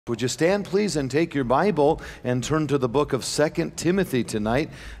Would you stand, please, and take your Bible and turn to the book of 2 Timothy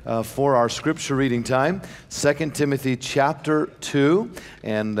tonight for our scripture reading time. 2 Timothy chapter 2,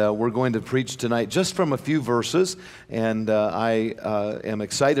 and we're going to preach tonight just from a few verses, and I am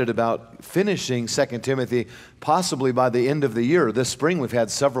excited about finishing 2 Timothy possibly by the end of the year. This spring we've had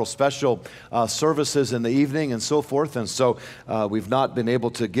several special services in the evening and so forth, and so we've not been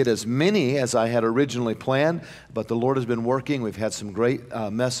able to get as many as I had originally planned, but the Lord has been working. We've had some great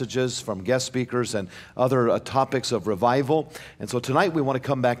messages from guest speakers and other topics of revival. And so tonight we want to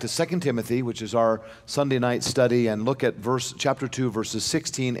come back to 2 Timothy, which is our Sunday night study, and look at chapter 2, verses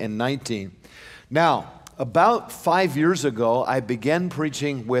 16 and 19. Now, about 5 years ago, I began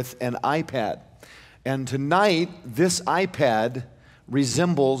preaching with an iPad. And tonight, this iPad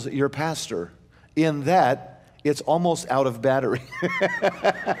resembles your pastor in that it's almost out of battery.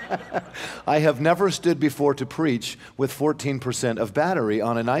 I have never stood before to preach with 14% of battery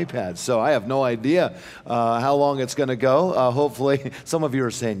on an iPad, so I have no idea how long it's going to go. Hopefully, some of you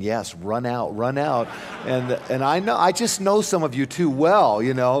are saying, yes, run out. And I just know some of you too well,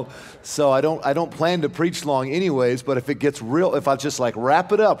 you know, so I don't plan to preach long anyways, but if it gets real, if I just like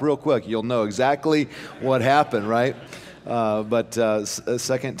wrap it up real quick, you'll know exactly what happened, right? But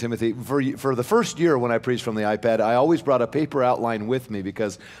 2 Timothy, for the first year when I preached from the iPad, I always brought a paper outline with me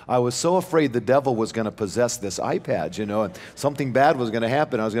because I was so afraid the devil was going to possess this iPad, you know, and something bad was going to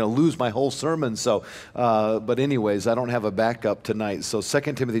happen. I was going to lose my whole sermon. So, but anyways, I don't have a backup tonight. So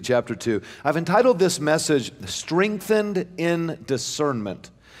 2 Timothy chapter 2, I've entitled this message, Strengthened in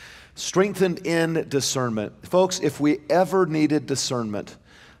Discernment. Strengthened in Discernment. Folks, if we ever needed discernment,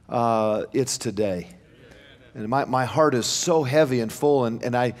 it's today. And my heart is so heavy and full,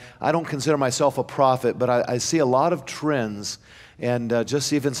 and I don't consider myself a prophet, but I see a lot of trends and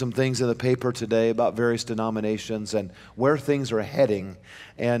just even some things in the paper today about various denominations and where things are heading.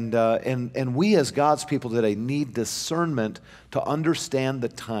 And we as God's people today need discernment to understand the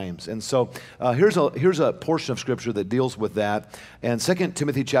times. And so here's a portion of Scripture that deals with that. And 2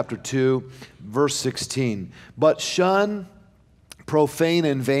 Timothy chapter 2, verse 16. But shun profane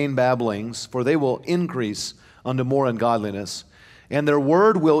and vain babblings, for they will increase unto more ungodliness, and their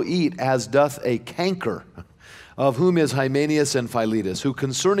word will eat as doth a canker, of whom is Hymenaeus and Philetus, who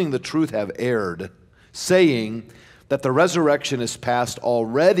concerning the truth have erred, saying that the resurrection is past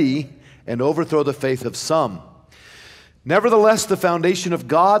already, and overthrow the faith of some. Nevertheless, the foundation of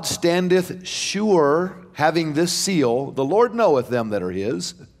God standeth sure, having this seal, the Lord knoweth them that are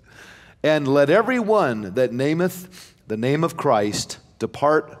his, and let every one that nameth the name of Christ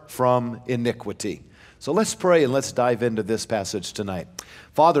depart from iniquity. So let's pray and let's dive into this passage tonight.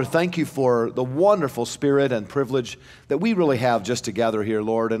 Father, thank you for the wonderful spirit and privilege that we really have just to gather here,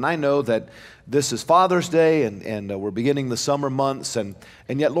 Lord. And I know that this is Father's Day and we're beginning the summer months. And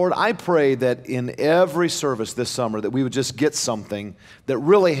yet, Lord, I pray that in every service this summer that we would just get something that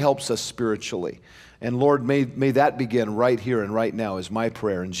really helps us spiritually. And Lord, may that begin right here and right now is my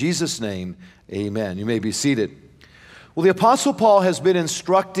prayer. In Jesus' name, amen. You may be seated. Well, the Apostle Paul has been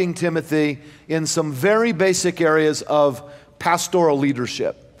instructing Timothy in some very basic areas of pastoral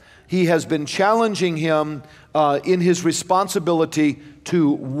leadership. He has been challenging him in his responsibility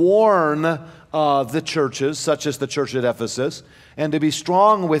to warn the churches, such as the church at Ephesus, and to be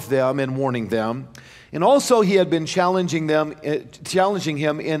strong with them in warning them. And also he had been challenging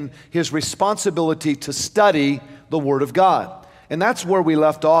him in his responsibility to study the Word of God. And that's where we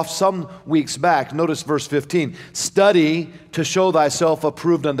left off some weeks back. Notice verse 15. Study to show thyself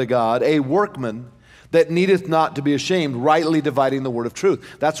approved unto God, a workman that needeth not to be ashamed, rightly dividing the word of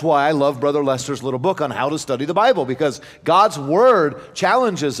truth. That's why I love Brother Lester's little book on how to study the Bible, because God's word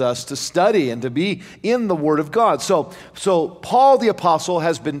challenges us to study and to be in the word of God. So Paul the apostle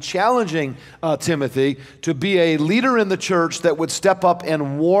has been challenging Timothy to be a leader in the church that would step up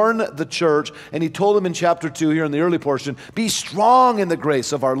and warn the church. And he told him in chapter 2 here in the early portion, be strong in the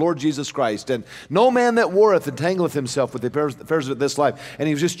grace of our Lord Jesus Christ, and no man that warreth entangleth himself with the affairs of this life. And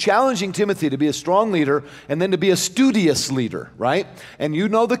he was just challenging Timothy to be a strong leader and then to be a studious leader, right? And you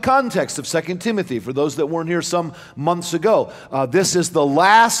know the context of 2 Timothy for those that weren't here some months ago. This is the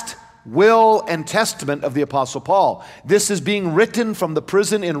last will and testament of the Apostle Paul. This is being written from the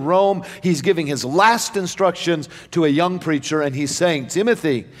prison in Rome. He's giving his last instructions to a young preacher, and he's saying,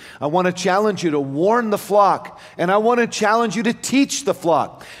 Timothy, I want to challenge you to warn the flock, and I want to challenge you to teach the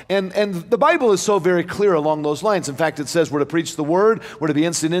flock. And the Bible is so very clear along those lines. In fact, it says we're to preach the word, we're to be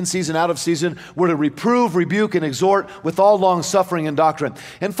instant in season, out of season, we're to reprove, rebuke, and exhort with all long suffering and doctrine.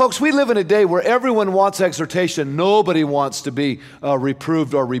 And folks, we live in a day where everyone wants exhortation. Nobody wants to be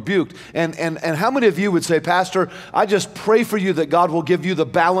reproved or rebuked. rebuked. And how many of you would say, Pastor, I just pray for you that God will give you the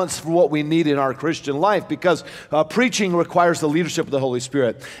balance for what we need in our Christian life, because preaching requires the leadership of the Holy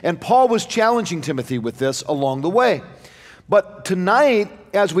Spirit. And Paul was challenging Timothy with this along the way. But tonight,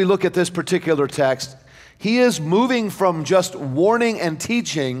 as we look at this particular text, he is moving from just warning and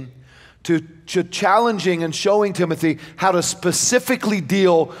teaching to challenging and showing Timothy how to specifically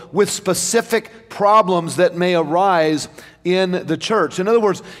deal with specific problems that may arise in the church. In other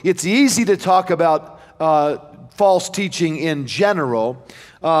words, it's easy to talk about false teaching in general,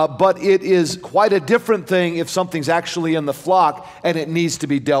 but it is quite a different thing if something's actually in the flock and it needs to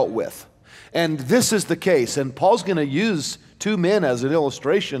be dealt with. And this is the case, and Paul's going to use two men as an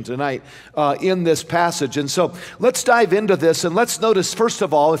illustration tonight in this passage. And so let's dive into this, and let's notice, first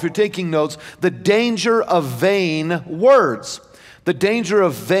of all, if you're taking notes, the danger of vain words. The danger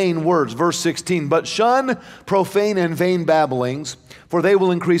of vain words. Verse 16, but shun profane and vain babblings, for they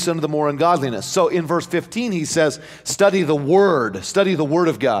will increase unto the more ungodliness. So in verse 15 he says, study the word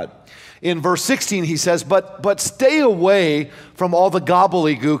of God. In verse 16, he says, but stay away from all the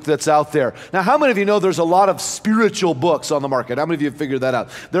gobbledygook that's out there. Now, how many of you know there's a lot of spiritual books on the market? How many of you have figured that out?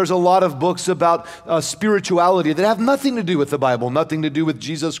 There's a lot of books about spirituality that have nothing to do with the Bible, nothing to do with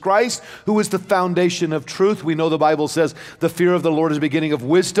Jesus Christ, who is the foundation of truth. We know the Bible says the fear of the Lord is the beginning of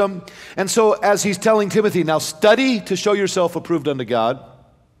wisdom. And so as he's telling Timothy, now study to show yourself approved unto God,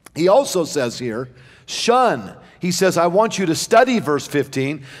 he also says here, shun. He says, I want you to study, verse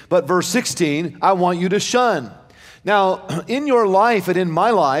 15, but verse 16, I want you to shun. Now, in your life and in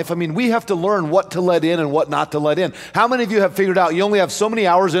my life, I mean, we have to learn what to let in and what not to let in. How many of you have figured out you only have so many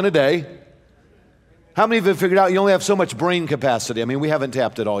hours in a day? How many of you have figured out you only have so much brain capacity? I mean, we haven't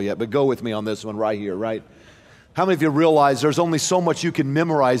tapped it all yet, but go with me on this one right here, right? How many of you realize there's only so much you can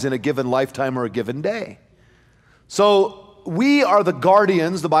memorize in a given lifetime or a given day? So, we are the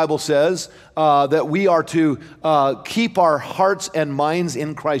guardians, the Bible says, that we are to keep our hearts and minds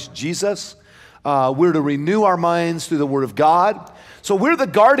in Christ Jesus. We're to renew our minds through the Word of God. So we're the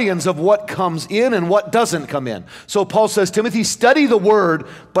guardians of what comes in and what doesn't come in. So Paul says, Timothy, study the Word,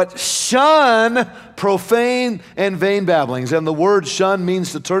 but shun profane and vain babblings. And the word shun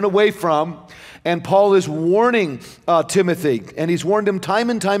means to turn away from. And Paul is warning Timothy, and he's warned him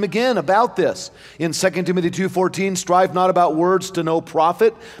time and time again about this. In 2 Timothy 2:14, strive not about words to no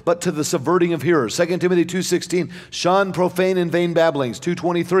profit, but to the subverting of hearers. 2 Timothy 2:16, shun profane and vain babblings.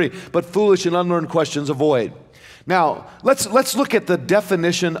 2:23, but foolish and unlearned questions avoid. Now, let's look at the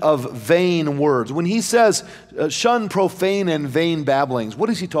definition of vain words. When he says shun profane and vain babblings,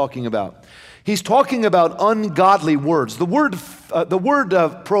 what is he talking about? He's talking about ungodly words. The word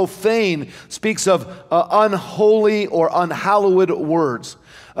profane speaks of unholy or unhallowed words.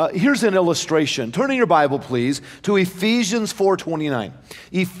 Here's an illustration. Turn in your Bible, please, to Ephesians 4:29.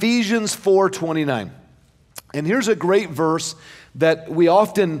 Ephesians 4:29. And here's a great verse that we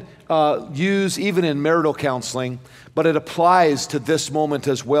often use even in marital counseling, but it applies to this moment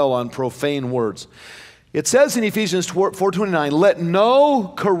as well on profane words. It says in Ephesians 4:29, let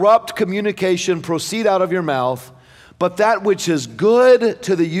no corrupt communication proceed out of your mouth, but that which is good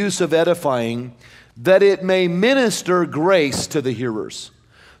to the use of edifying, that it may minister grace to the hearers.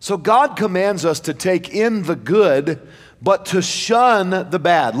 So God commands us to take in the good, but to shun the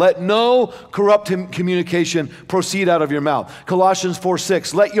bad. Let no corrupt communication proceed out of your mouth. Colossians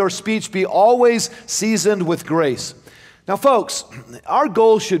 4:6, let your speech be always seasoned with grace. Now, folks, our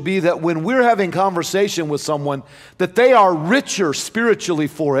goal should be that when we're having conversation with someone, that they are richer spiritually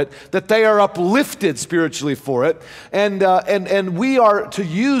for it, that they are uplifted spiritually for it, and we are to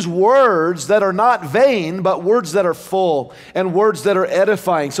use words that are not vain, but words that are full and words that are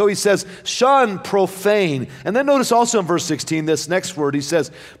edifying. So he says, shun profane. And then notice also in verse 16, this next word, he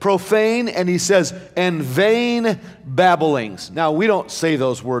says profane, and he says, and vain babblings. Now, we don't say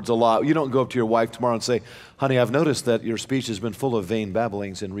those words a lot. You don't go up to your wife tomorrow and say, honey, I've noticed that your speech has been full of vain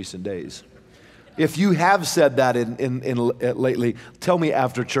babblings in recent days. If you have said that lately, tell me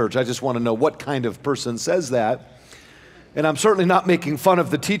after church. I just want to know what kind of person says that. And I'm certainly not making fun of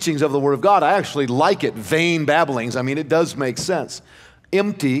the teachings of the Word of God. I actually like it, vain babblings. I mean, it does make sense.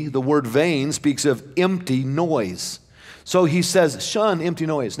 Empty, the word vain, speaks of empty noise. So he says, shun empty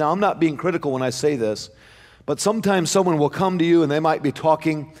noise. Now, I'm not being critical when I say this, but sometimes someone will come to you and they might be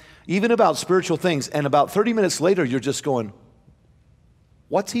talking even about spiritual things, and about 30 minutes later, you're just going,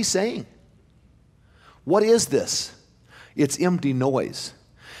 what's he saying? What is this? It's empty noise.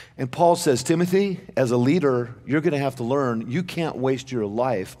 And Paul says, Timothy, as a leader, you're going to have to learn you can't waste your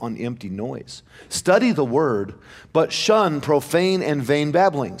life on empty noise. Study the word, but shun profane and vain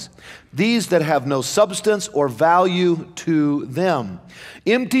babblings, these that have no substance or value to them.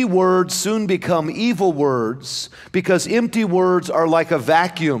 Empty words soon become evil words because empty words are like a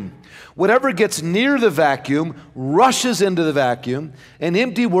vacuum. Whatever gets near the vacuum rushes into the vacuum, and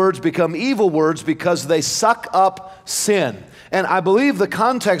empty words become evil words because they suck up sin. And I believe the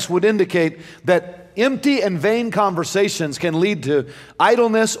context would indicate that empty and vain conversations can lead to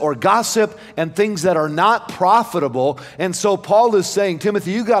idleness or gossip and things that are not profitable. And so Paul is saying,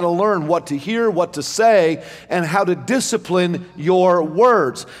 Timothy, you got to learn what to hear, what to say, and how to discipline your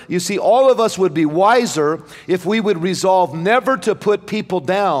words. You see, all of us would be wiser if we would resolve never to put people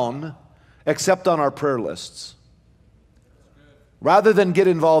down except on our prayer lists, rather than get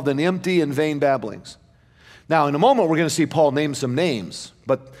involved in empty and vain babblings. Now, in a moment, we're going to see Paul name some names,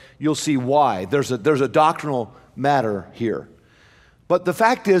 but you'll see why. There's a doctrinal matter here. But the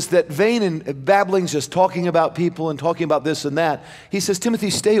fact is that vain and babblings, just talking about people and talking about this and that, he says, Timothy,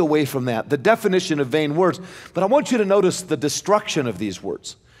 stay away from that. The definition of vain words. But I want you to notice the destruction of these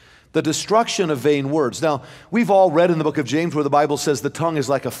words. The destruction of vain words. Now, we've all read in the book of James where the Bible says the tongue is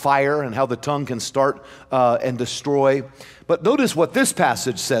like a fire and how the tongue can start and destroy. But notice what this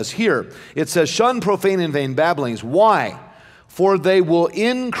passage says here. It says, shun profane and vain babblings. Why? For they will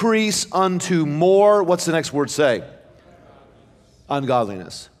increase unto more, what's the next word say?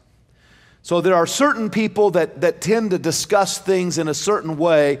 Ungodliness. So there are certain people that tend to discuss things in a certain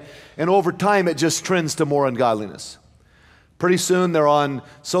way, and over time it just trends to more ungodliness. Pretty soon they're on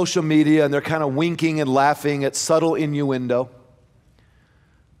social media and they're kind of winking and laughing at subtle innuendo.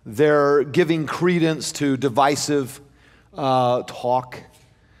 They're giving credence to divisive talk.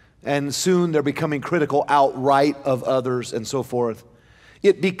 And soon they're becoming critical outright of others and so forth.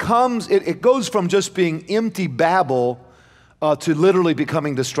 It goes from just being empty babble to literally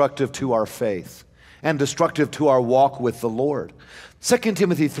becoming destructive to our faith and destructive to our walk with the Lord. 2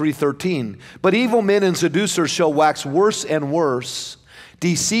 Timothy 3:13, but evil men and seducers shall wax worse and worse,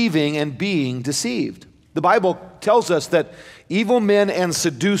 deceiving and being deceived. The Bible tells us that evil men and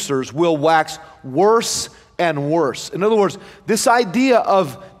seducers will wax worse and worse. In other words, this idea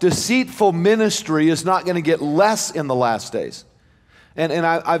of deceitful ministry is not going to get less in the last days. And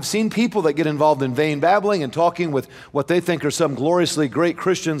I've seen people that get involved in vain babbling and talking with what they think are some gloriously great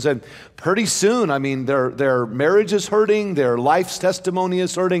Christians, and pretty soon, I mean, their marriage is hurting, their life's testimony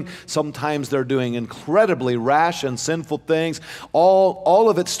is hurting. Sometimes they're doing incredibly rash and sinful things. All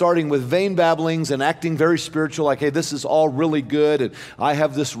of it starting with vain babblings and acting very spiritual, like, hey, this is all really good, and I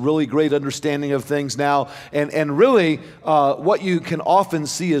have this really great understanding of things now. And really, what you can often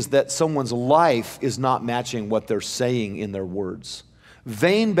see is that someone's life is not matching what they're saying in their words.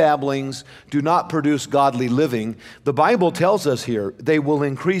 Vain babblings do not produce godly living. The Bible tells us here, they will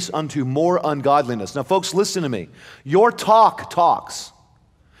increase unto more ungodliness. Now, folks, listen to me. Your talk talks,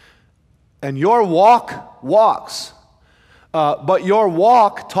 and your walk walks. But your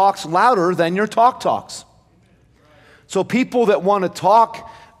walk talks louder than your talk talks. So people that want to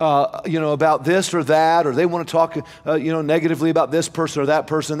talk about this or that, or they want to talk, negatively about this person or that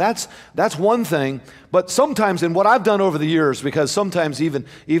person. That's one thing. But sometimes, and what I've done over the years, because sometimes even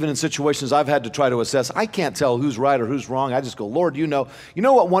in situations I've had to try to assess, I can't tell who's right or who's wrong. I just go, Lord, you know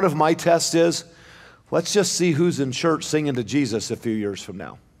what one of my tests is? Let's just see who's in church singing to Jesus a few years from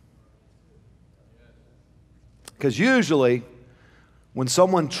now. Because usually, when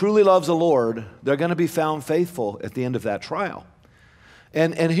someone truly loves the Lord, they're going to be found faithful at the end of that trial.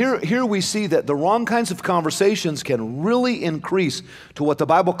 And here we see that the wrong kinds of conversations can really increase to what the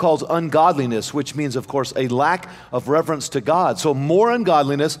Bible calls ungodliness, which means, of course, a lack of reverence to God. So more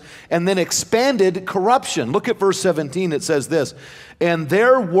ungodliness, and then expanded corruption. Look at verse 17. It says this, and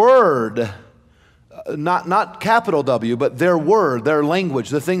their word, not capital W, but their word, their language,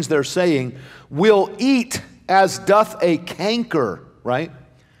 the things they're saying, will eat as doth a canker, right?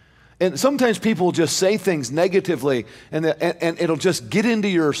 And sometimes people just say things negatively, and it'll just get into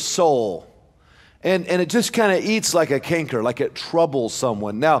your soul. And it just kind of eats like a canker, like it troubles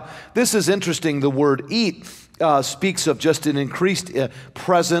someone. Now, this is interesting. The word eat speaks of just an increased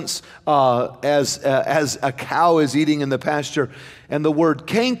presence as a cow is eating in the pasture. And the word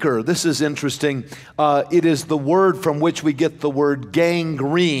canker, this is interesting. It is the word from which we get the word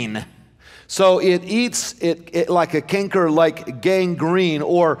gangrene. So it eats it like a canker, like gangrene,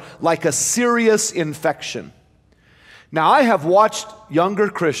 or like a serious infection. Now, I have watched younger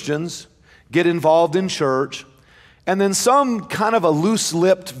Christians get involved in church, And then some kind of a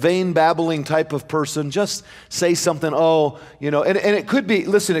loose-lipped, vain-babbling type of person just say something, and it could be,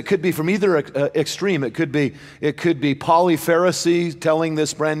 listen, it could be from either extreme. It could be poly-Pharisee telling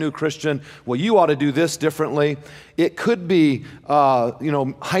this brand new Christian, well, you ought to do this differently. It could be,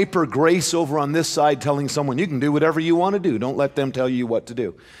 hyper-grace over on this side telling someone, you can do whatever you want to do. Don't let them tell you what to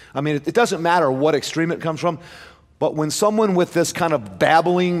do. I mean, it doesn't matter what extreme it comes from. But when someone with this kind of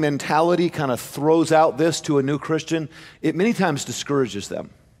babbling mentality kind of throws out this to a new Christian, it many times discourages them.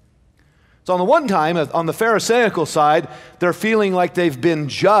 So on the one time, on the Pharisaical side, they're feeling like they've been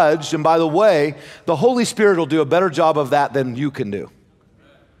judged. And by the way, the Holy Spirit will do a better job of that than you can do.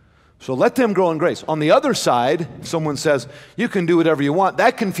 So let them grow in grace. On the other side, if someone says, you can do whatever you want,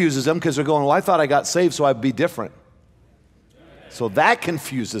 that confuses them because they're going, well, I thought I got saved, so I'd be different. So that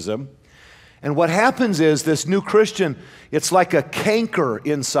confuses them. And what happens is this new Christian, it's like a canker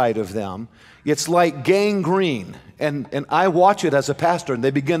inside of them. It's like gangrene. And I watch it as a pastor, and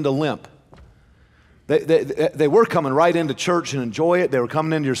they begin to limp. They were coming right into church and enjoy it. They were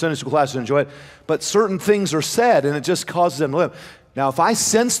coming into your Sunday school class and enjoy it. But certain things are said, and it just causes them to limp. Now, if I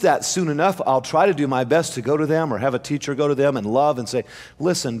sense that soon enough, I'll try to do my best to go to them or have a teacher go to them and love and say,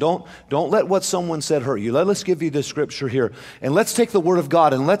 listen, don't let what someone said hurt you. Let's give you the scripture here. And let's take the word of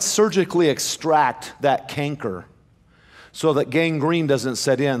God and let's surgically extract that canker so that gangrene doesn't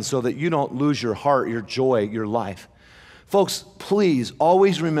set in, so that you don't lose your heart, your joy, your life. Folks, please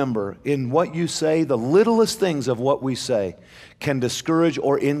always remember, in what you say, the littlest things of what we say can discourage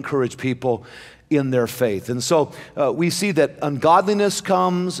or encourage people in their faith. And so we see that ungodliness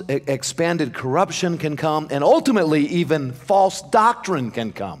comes, expanded corruption can come, and ultimately even false doctrine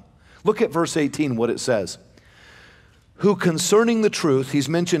can come. Look at verse 18, what it says. Who concerning the truth, he's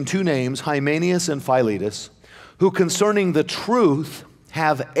mentioned two names, Hymenaeus and Philetus, who concerning the truth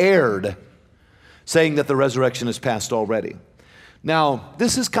have erred, saying that the resurrection is past already. Now,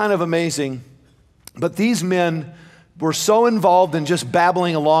 this is kind of amazing, but these men were so involved in just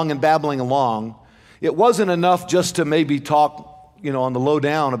babbling along, it wasn't enough just to maybe talk, on the low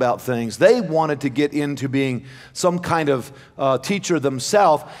down about things. They wanted to get into being some kind of teacher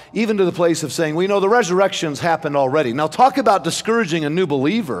themselves, even to the place of saying, the resurrection's happened already. Now talk about discouraging a new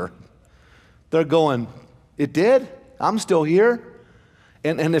believer. They're going, it did? I'm still here?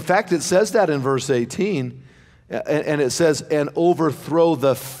 And in fact, it says that in verse 18, and it says, and overthrow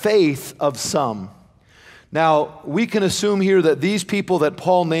the faith of some. Now, we can assume here that these people that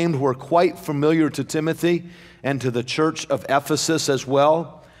Paul named were quite familiar to Timothy and to the church of Ephesus as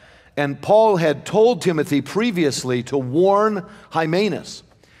well. And Paul had told Timothy previously to warn Hymenaeus.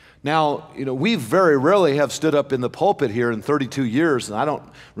 Now, we very rarely have stood up in the pulpit here in 32 years, and I don't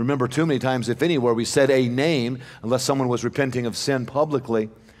remember too many times, if any, where we said a name, unless someone was repenting of sin publicly.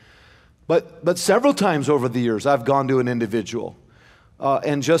 But several times over the years, I've gone to an individual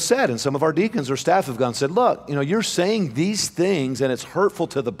and just said, and some of our deacons or staff have gone and said, look, you're saying these things and it's hurtful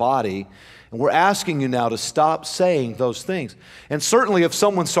to the body, and we're asking you now to stop saying those things. And certainly if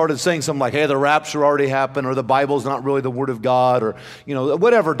someone started saying something like, hey, the rapture already happened, or the Bible's not really the Word of God, or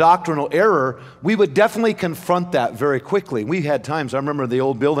whatever doctrinal error, we would definitely confront that very quickly. We had times, I remember in the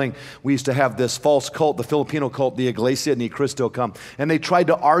old building, we used to have this false cult, the Filipino cult, the Iglesia Ni Cristo come, and they tried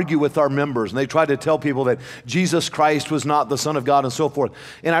to argue with our members, and they tried to tell people that Jesus Christ was not the Son of God and so forth.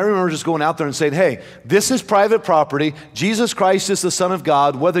 And I remember just going out there and saying, hey, this is private property. Jesus Christ is the Son of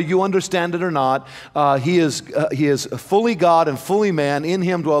God, whether you understand it or not. He is fully God and fully man. In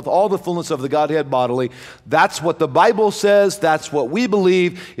him dwelleth all the fullness of the Godhead bodily. That's what the Bible says. That's what we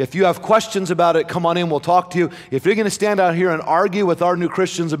believe. If you have questions about it, come on in. We'll talk to you. If you're going to stand out here and argue with our new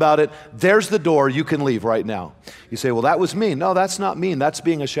Christians about it, there's the door. You can leave right now. You say, well, that was mean. No, that's not mean. That's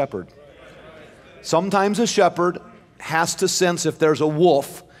being a shepherd. Sometimes a shepherd has to sense if there's a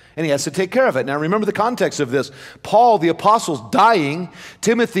wolf, and he has to take care of it. Now remember the context of this. Paul, the apostle's dying.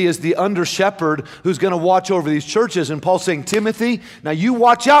 Timothy is the under shepherd who's going to watch over these churches. And Paul's saying, Timothy, now you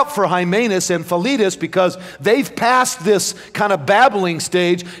watch out for Hymenaeus and Philetus, because they've passed this kind of babbling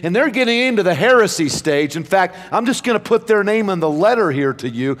stage and they're getting into the heresy stage. In fact, I'm just going to put their name in the letter here to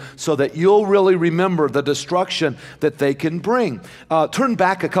you so that you'll really remember the destruction that they can bring. Turn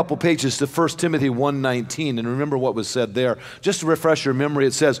back a couple pages to 1 Timothy 1:19 and remember what was said there. Just to refresh your memory,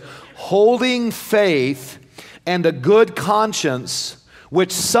 it says, holding faith and a good conscience,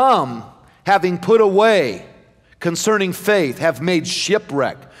 which some, having put away concerning faith, have made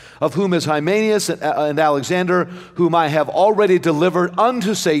shipwreck, of whom is Hymenaeus and Alexander, whom I have already delivered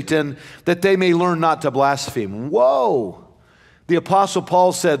unto Satan, that they may learn not to blaspheme. Whoa! The Apostle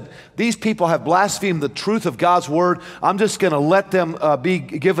Paul said, these people have blasphemed the truth of God's word. I'm just going to let them be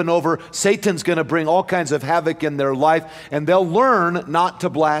given over. Satan's going to bring all kinds of havoc in their life, and they'll learn not to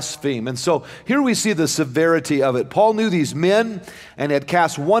blaspheme. And so here we see the severity of it. Paul knew these men and had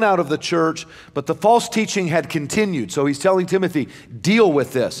cast one out of the church, but the false teaching had continued. So he's telling Timothy, deal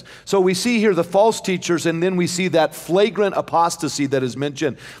with this. So we see here the false teachers, and then we see that flagrant apostasy that is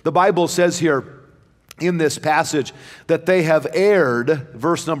mentioned. The Bible says here, in this passage, that they have erred,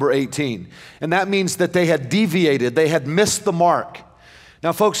 verse number 18. And that means that they had deviated, they had missed the mark.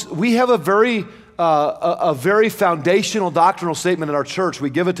 Now, folks, we have a very foundational doctrinal statement in our church. We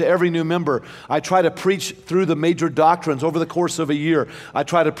give it to every new member. I try to preach through the major doctrines over the course of a year. I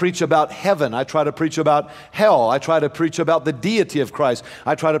try to preach about heaven. I try to preach about hell. I try to preach about the deity of Christ.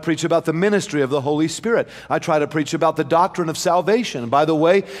 I try to preach about the ministry of the Holy Spirit. I try to preach about the doctrine of salvation. And by the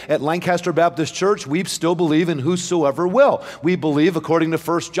way, at Lancaster Baptist Church, we still believe in whosoever will. We believe, according to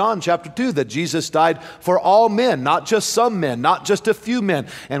 1 John chapter 2, that Jesus died for all men, not just some men, not just a few men.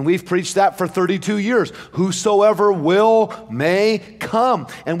 And we've preached that for 32 years. Whosoever will may come.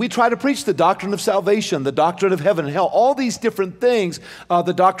 And we try to preach the doctrine of salvation, the doctrine of heaven and hell, all these different things,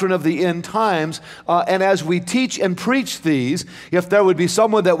 the doctrine of the end times. And as we teach and preach these, if there would be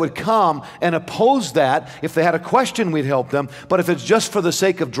someone that would come and oppose that, if they had a question, we'd help them. But if it's just for the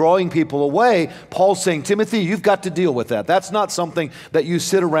sake of drawing people away, Paul's saying, Timothy, you've got to deal with that. That's not something that you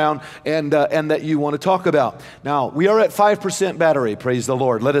sit around and that you want to talk about. Now, we are at 5% battery. Praise the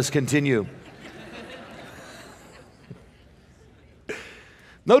Lord. Let us continue.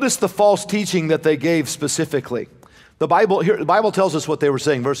 Notice the false teaching that they gave specifically. The Bible tells us what they were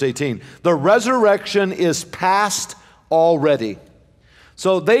saying, verse 18. The resurrection is past already.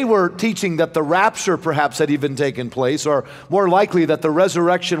 So they were teaching that the rapture perhaps had even taken place, or more likely that the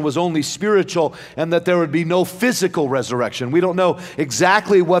resurrection was only spiritual and that there would be no physical resurrection. We don't know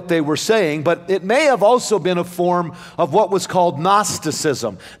exactly what they were saying, but it may have also been a form of what was called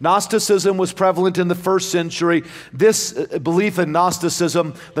Gnosticism. Gnosticism was prevalent in the first century. This belief in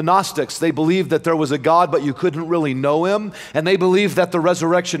Gnosticism, the Gnostics, they believed that there was a God, but you couldn't really know him. And they believed that the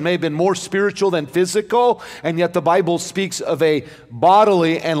resurrection may have been more spiritual than physical, and yet the Bible speaks of a bodily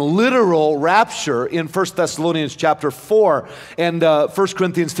and literal rapture in 1 Thessalonians chapter 4, and 1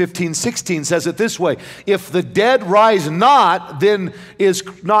 Corinthians 15:16 says it this way: if the dead rise not, then is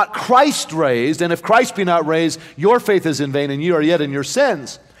not Christ raised, and if Christ be not raised, your faith is in vain, and you are yet in your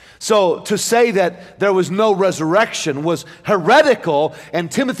sins. So to say that there was no resurrection was heretical, and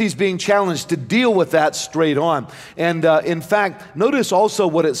Timothy's being challenged to deal with that straight on. And in fact, notice also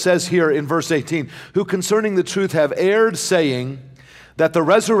what it says here in verse 18, who concerning the truth have erred, saying that the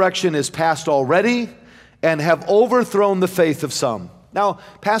resurrection is past already, and have overthrown the faith of some. Now,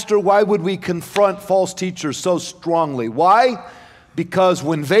 Pastor, why would we confront false teachers so strongly? Why? Because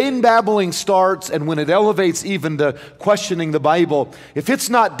when vain babbling starts, and when it elevates even to questioning the Bible, if it's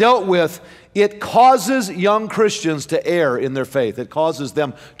not dealt with, it causes young Christians to err in their faith. It causes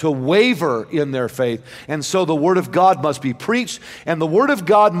them to waver in their faith. And so the Word of God must be preached, and the Word of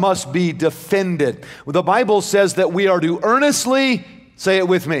God must be defended. The Bible says that we are to earnestly, say it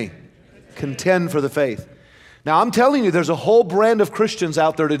with me, contend for the faith. Now, I'm telling you, there's a whole brand of Christians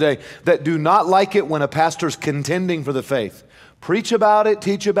out there today that do not like it when a pastor's contending for the faith. Preach about it,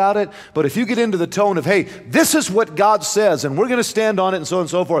 teach about it, but if you get into the tone of, hey, this is what God says, and we're going to stand on it, and so on and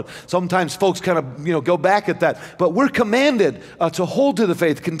so forth, sometimes folks kind of, go back at that. But we're commanded to hold to the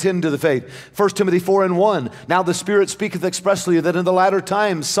faith, contend to the faith. 1 Timothy 4:1, now the Spirit speaketh expressly that in the latter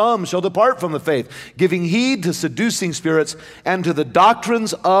times some shall depart from the faith, giving heed to seducing spirits and to the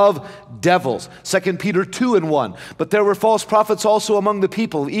doctrines of devils. 2 Peter 2:1, but there were false prophets also among the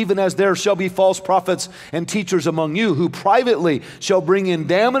people, even as there shall be false prophets and teachers among you, who privately shall bring in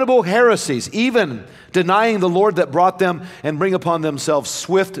damnable heresies, even denying the Lord that brought them, and bring upon themselves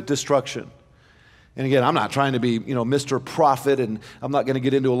swift destruction. And again, I'm not trying to be, Mr. Prophet, and I'm not going to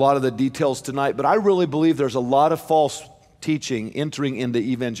get into a lot of the details tonight, but I really believe there's a lot of false teaching entering into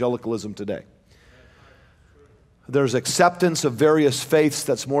evangelicalism today. There's acceptance of various faiths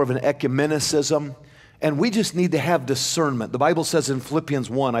that's more of an ecumenicism. And we just need to have discernment. The Bible says in Philippians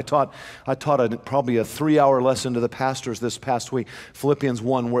 1, I taught probably a 3-hour lesson to the pastors this past week, Philippians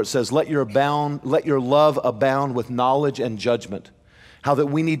 1, where it says, let your love abound with knowledge and judgment. How that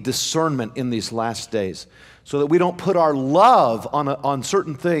we need discernment in these last days, so that we don't put our love on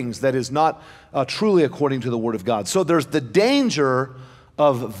certain things that is not truly according to the Word of God. So there's the danger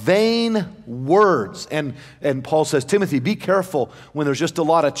of vain words. And Paul says, Timothy, be careful when there's just a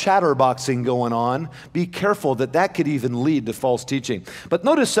lot of chatterboxing going on. Be careful that could even lead to false teaching. But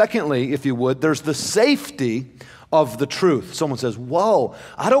notice, secondly, if you would, there's the safety of the truth. Someone says, whoa,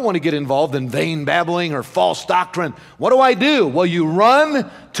 I don't want to get involved in vain babbling or false doctrine. What do? Well, you run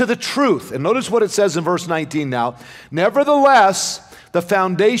to the truth. And notice what it says in verse 19 now. Nevertheless, the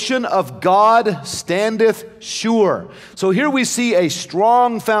foundation of God standeth sure. So here we see a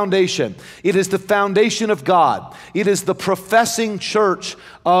strong foundation. It is the foundation of God. It is the professing church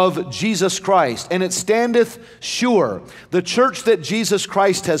of Jesus Christ, and it standeth sure. The church that Jesus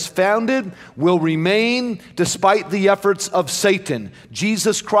Christ has founded will remain despite the efforts of Satan.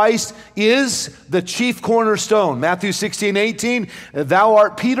 Jesus Christ is the chief cornerstone. Matthew 16:18, thou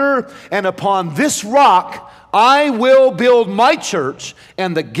art Peter, and upon this rock I will build my church,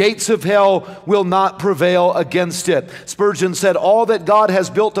 and the gates of hell will not prevail against it. Spurgeon said, all that God has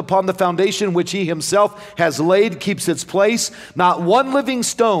built upon the foundation which he himself has laid keeps its place. Not one living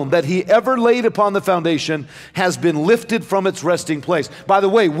stone that he ever laid upon the foundation has been lifted from its resting place. By the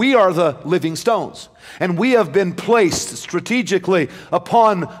way, we are the living stones. And we have been placed strategically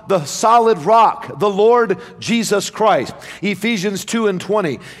upon the solid rock, the Lord Jesus Christ. Ephesians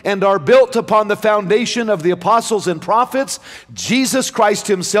 2:20, and are built upon the foundation of the apostles and prophets, Jesus Christ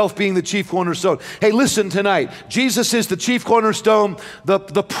himself being the chief cornerstone. Hey, listen tonight. Jesus is the chief cornerstone.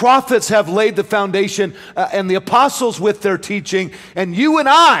 The prophets have laid the foundation, and the apostles with their teaching. And you and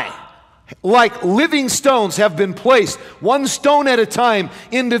I, like living stones, have been placed one stone at a time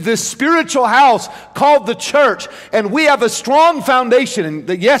into this spiritual house called the church. And we have a strong foundation.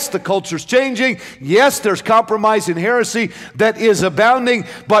 And yes, the culture's changing. Yes, there's compromise and heresy that is abounding.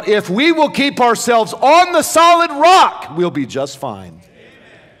 But if we will keep ourselves on the solid rock, we'll be just fine.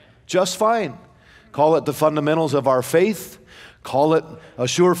 Just fine. Call it the fundamentals of our faith. Call it a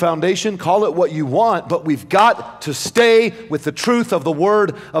sure foundation. Call it what you want, but we've got to stay with the truth of the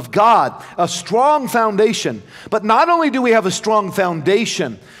Word of God. A strong foundation. But not only do we have a strong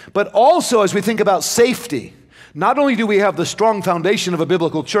foundation, but also as we think about safety, not only do we have the strong foundation of a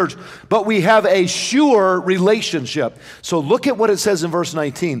biblical church, but we have a sure relationship. So look at what it says in verse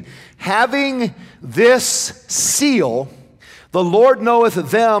 19. Having this seal, the Lord knoweth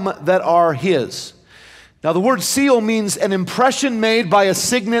them that are his. Now, the word seal means an impression made by a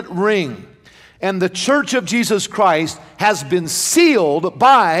signet ring. And the church of Jesus Christ has been sealed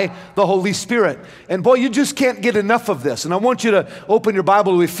by the Holy Spirit. And boy, you just can't get enough of this. And I want you to open your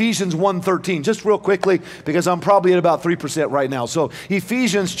Bible to Ephesians 1:13, just real quickly, because I'm probably at about 3% right now. So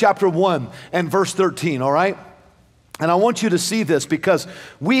Ephesians chapter 1 and verse 13, all right? And I want you to see this because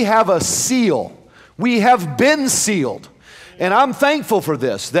we have a seal. We have been sealed. And I'm thankful for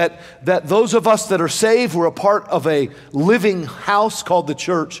this, that those of us that are saved, we're a part of a living house called the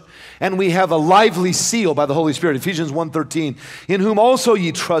church, and we have a lively seal by the Holy Spirit. Ephesians 1:13, in whom also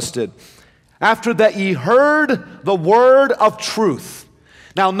ye trusted, after that ye heard the word of truth.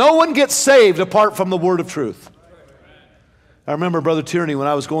 Now, no one gets saved apart from the word of truth. I remember, Brother Tierney, when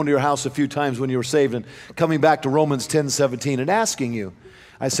I was going to your house a few times when you were saved and coming back to Romans 10:17 and asking you,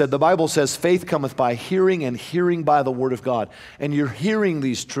 I said, the Bible says faith cometh by hearing and hearing by the word of God. And you're hearing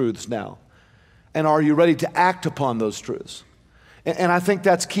these truths now. And are you ready to act upon those truths? And I think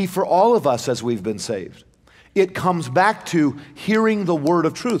that's key for all of us as we've been saved. It comes back to hearing the word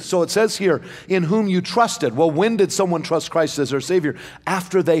of truth. So it says here, in whom you trusted. Well, when did someone trust Christ as their Savior?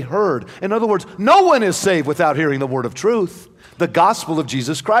 After they heard. In other words, no one is saved without hearing the word of truth, the gospel of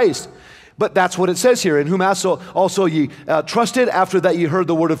Jesus Christ. But that's what it says here, in whom also ye trusted, after that ye heard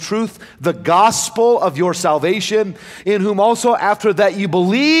the word of truth, the gospel of your salvation, in whom also after that ye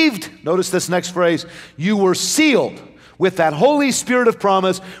believed, notice this next phrase, you were sealed with that Holy Spirit of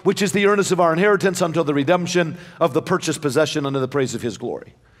promise, which is the earnest of our inheritance until the redemption of the purchased possession unto the praise of his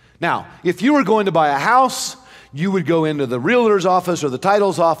glory. Now, if you were going to buy a house, you would go into the realtor's office or the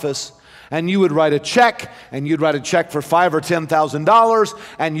title's office, and you would write a check, and you'd write a check for $5,000 or $10,000,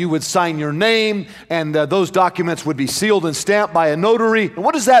 and you would sign your name, and those documents would be sealed and stamped by a notary. And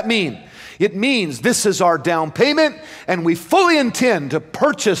what does that mean? It means this is our down payment, and we fully intend to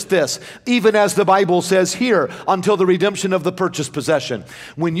purchase this, even as the Bible says here, until the redemption of the purchased possession.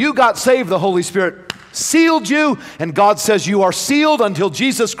 When you got saved, the Holy Spirit sealed you, and God says you are sealed until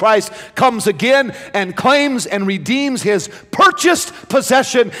Jesus Christ comes again and claims and redeems his purchased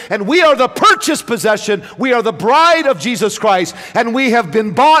possession. And we are the purchased possession. We are the bride of Jesus Christ, and we have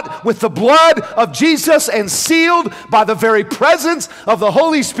been bought with the blood of Jesus and sealed by the very presence of the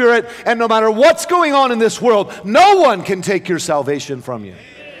Holy Spirit. And no matter what's going on in this world, no one can take your salvation from you.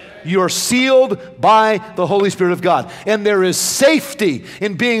 You are sealed by the Holy Spirit of God. And there is safety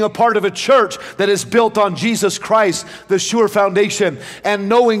in being a part of a church that is built on Jesus Christ, the sure foundation, and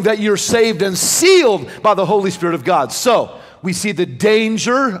knowing that you're saved and sealed by the Holy Spirit of God. So, we see the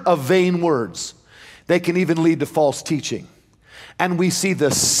danger of vain words. They can even lead to false teaching. And we see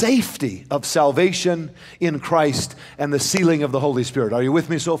the safety of salvation in Christ and the sealing of the Holy Spirit. Are you with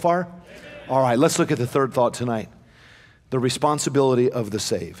me so far? Amen. All right, let's look at the third thought tonight. The responsibility of the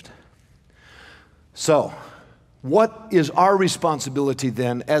saved. So, what is our responsibility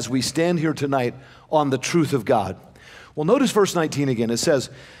then as we stand here tonight on the truth of God? Well, notice verse 19 again. It says,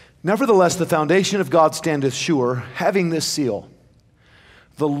 "Nevertheless, the foundation of God standeth sure, having this seal.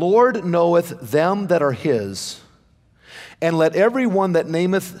 The Lord knoweth them that are his, and let every one that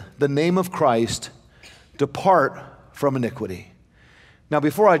nameth the name of Christ depart from iniquity." Now,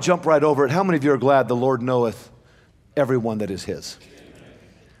 before I jump right over it, how many of you are glad the Lord knoweth everyone that is his?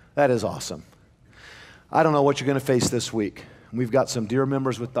 That is awesome. I don't know what you're going to face this week. We've got some dear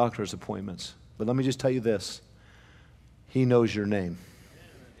members with doctor's appointments. But let me just tell you this. He knows your name.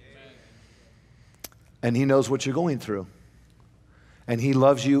 And he knows what you're going through. And he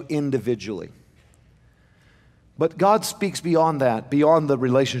loves you individually. But God speaks beyond that, beyond the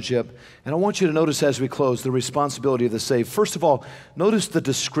relationship. And I want you to notice as we close the responsibility of the saved. First of all, notice the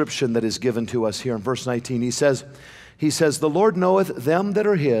description that is given to us here in verse 19. He says, "The Lord knoweth them that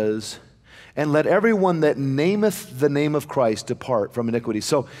are his, and let everyone that nameth the name of Christ depart from iniquity."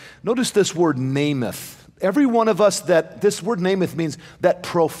 So notice this word nameth. Every one of us this word nameth means that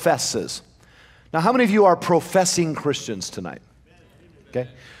professes. Now, how many of you are professing Christians tonight? Okay.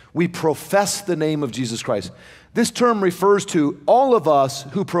 We profess the name of Jesus Christ. This term refers to all of us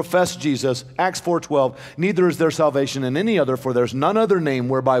who profess Jesus. Acts 4:12, "Neither is there salvation in any other, for there's none other name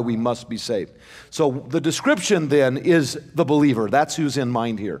whereby we must be saved." So the description then is the believer. That's who's in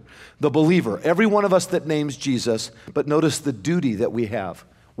mind here. The believer. Every one of us that names Jesus, but notice the duty that we have.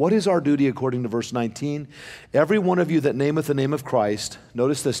 What is our duty according to verse 19? "Every one of you that nameth the name of Christ,"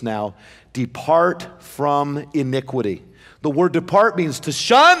 notice this now, "depart from iniquity." The word depart means to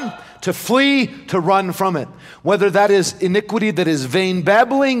shun, to flee, to run from it. Whether that is iniquity that is vain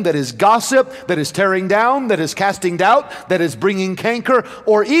babbling, that is gossip, that is tearing down, that is casting doubt, that is bringing canker,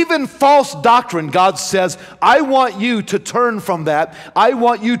 or even false doctrine, God says, I want you to turn from that. I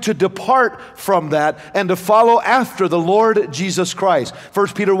want you to depart from that and to follow after the Lord Jesus Christ.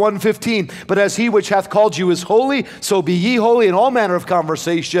 1 Peter 1:15, "But as he which hath called you is holy, so be ye holy in all manner of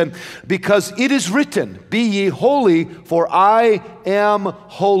conversation, because it is written, Be ye holy, for I am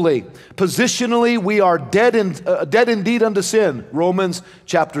holy." Positionally, we are dead indeed unto sin, Romans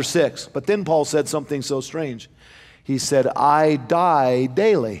chapter 6. But then Paul said something so strange. He said, "I die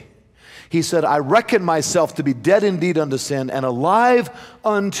daily." He said, "I reckon myself to be dead indeed unto sin and alive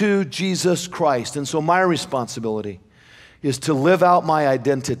unto Jesus Christ." And so my responsibility is to live out my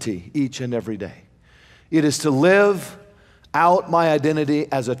identity each and every day. It is to live out my identity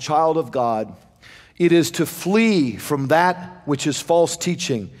as a child of God. It is to flee from that which is false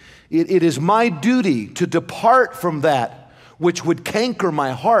teaching. It is my duty to depart from that which would canker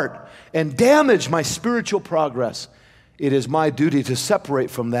my heart and damage my spiritual progress. It is my duty to separate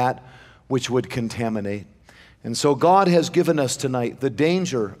from that which would contaminate. And so God has given us tonight the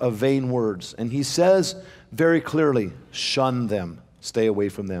danger of vain words. And he says very clearly, shun them, stay away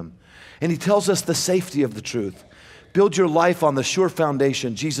from them. And he tells us the safety of the truth. Build your life on the sure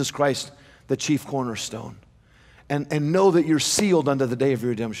foundation, Jesus Christ, the chief cornerstone. And know that you're sealed unto the day of your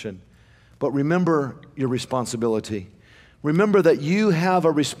redemption. But remember your responsibility. Remember that you have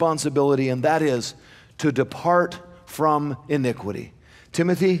a responsibility, and that is to depart from iniquity.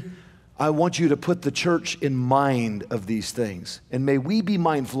 Timothy, I want you to put the church in mind of these things. And may we be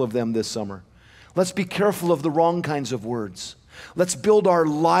mindful of them this summer. Let's be careful of the wrong kinds of words. Let's build our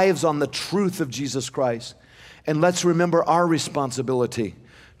lives on the truth of Jesus Christ. And let's remember our responsibility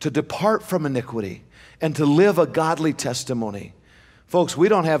to depart from iniquity and to live a godly testimony. Folks, we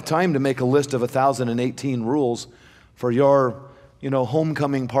don't have time to make a list of 1,018 rules for your,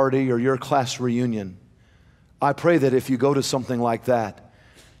 homecoming party or your class reunion. I pray that if you go to something like that,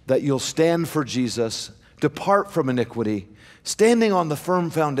 that you'll stand for Jesus, depart from iniquity, standing on the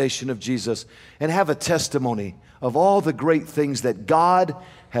firm foundation of Jesus, and have a testimony of all the great things that God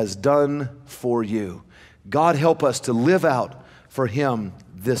has done for you. God help us to live out for Him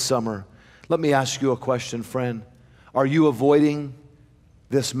this summer. Let me ask you a question, friend. Are you avoiding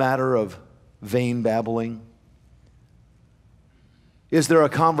this matter of vain babbling? Is there a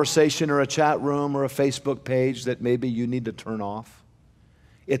conversation or a chat room or a Facebook page that maybe you need to turn off?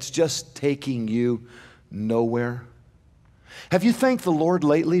 It's just taking you nowhere. Have you thanked the Lord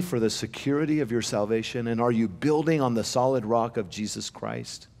lately for the security of your salvation? And are you building on the solid rock of Jesus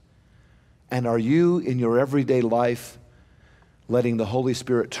Christ? And are you, in your everyday life, letting the Holy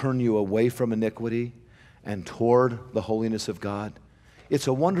Spirit turn you away from iniquity and toward the holiness of God? It's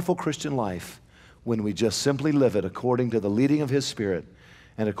a wonderful Christian life when we just simply live it according to the leading of His Spirit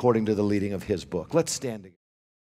and according to the leading of His book. Let's stand together.